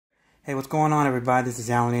Hey, what's going on, everybody? This is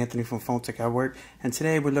Alan Anthony from Phone Tech at Work, and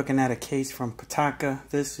today we're looking at a case from Pitaka.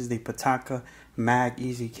 This is the Pitaka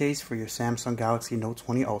MagEZ Case for your Samsung Galaxy Note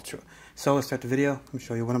 20 Ultra. So let's start the video. Let me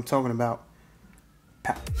show you what I'm talking about.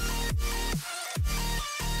 Pow.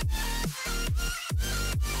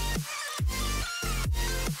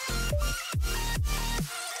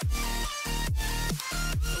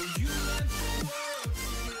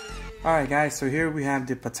 Alright guys, so here we have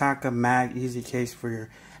the Pitaka MagEZ Case for your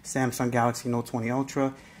Samsung Galaxy Note 20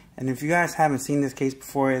 Ultra. And if you guys haven't seen this case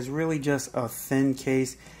before, it's really just a thin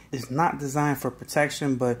case. It's not designed for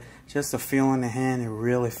protection, but just a feel in the hand. It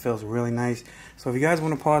really feels really nice. So if you guys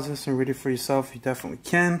want to pause this and read it for yourself, you definitely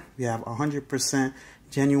can. We have 100%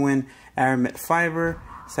 genuine aramid fiber,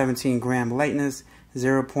 17 gram lightness,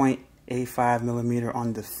 0.85 millimeter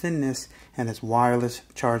on the thinness, and it's wireless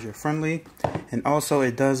charger friendly. And also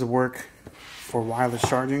it does work for wireless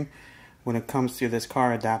charging when it comes to this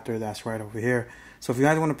car adapter that's right over here. So if you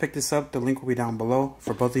guys want to pick this up, the link will be down below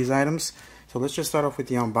for both these items. So let's just start off with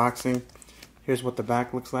the unboxing. Here's what the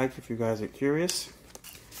back looks like if you guys are curious.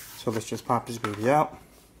 So let's just pop this baby out.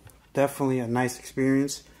 Definitely a nice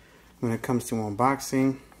experience when it comes to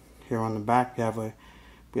unboxing. Here on the back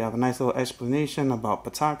we have a nice little explanation about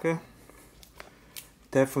Pitaka.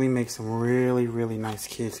 Definitely makes some really nice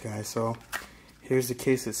case, guys. So here's the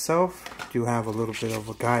case itself. You have a little bit of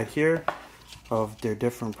a guide here of their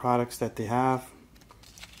different products that they have,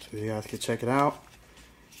 so you guys can check it out.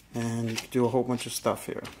 And you can do a whole bunch of stuff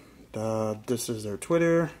here. This is their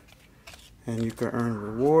Twitter, and you can earn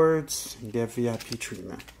rewards and get VIP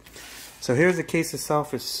treatment. So here's the case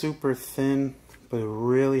itself. It's super thin, but it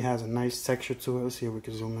really has a nice texture to it. Let's see if we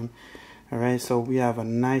can zoom in. Alright, so we have a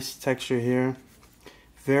nice texture here.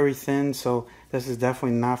 Very thin, so this is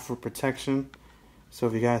definitely not for protection. So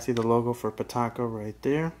if you guys see the logo for Pitaka right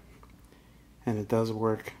there, and it does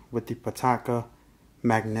work with the Pitaka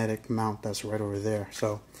magnetic mount that's right over there.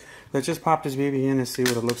 So let's just pop this baby in and see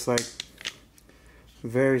what it looks like.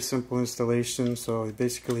 Very simple installation. So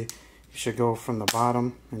basically you should go from the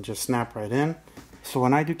bottom and just snap right in. So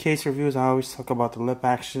when I do case reviews, I always talk about the lip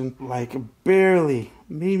action, like barely,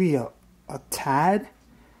 maybe a tad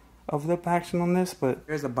of lip action on this. But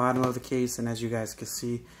here's the bottom of the case, and as you guys can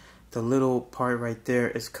see, the little part right there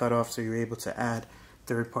is cut off, so you're able to add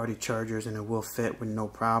third-party chargers and it will fit with no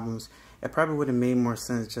problems. It probably would have made more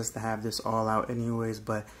sense just to have this all out anyways,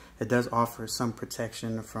 but it does offer some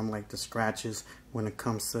protection from like the scratches when it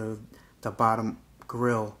comes to the bottom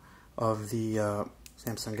grill of the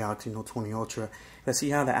Samsung Galaxy Note 20 Ultra. Let's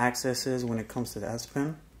see how the access is when it comes to the S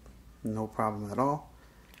Pen. No problem at all.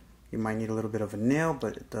 You might need a little bit of a nail,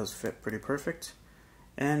 but it does fit pretty perfect.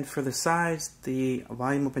 And for the sides, the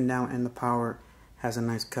volume up and down and the power has a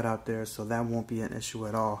nice cutout there, so that won't be an issue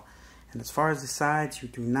at all. And as far as the sides, you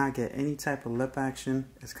do not get any type of lip action.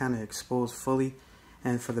 It's kind of exposed fully.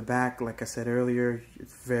 And for the back, like I said earlier,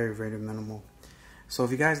 it's very minimal. So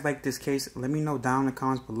if you guys like this case, let me know down in the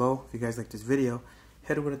comments below. If you guys like this video,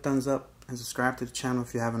 hit it with a thumbs up and subscribe to the channel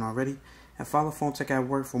if you haven't already. And follow Phone Tech at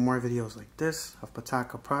Work for more videos like this of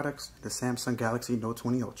Pitaka products, the Samsung Galaxy Note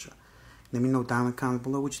 20 Ultra. Let me know down in the comments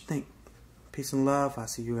below what you think. Peace and love. I'll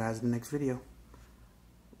see you guys in the next video.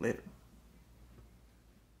 Later.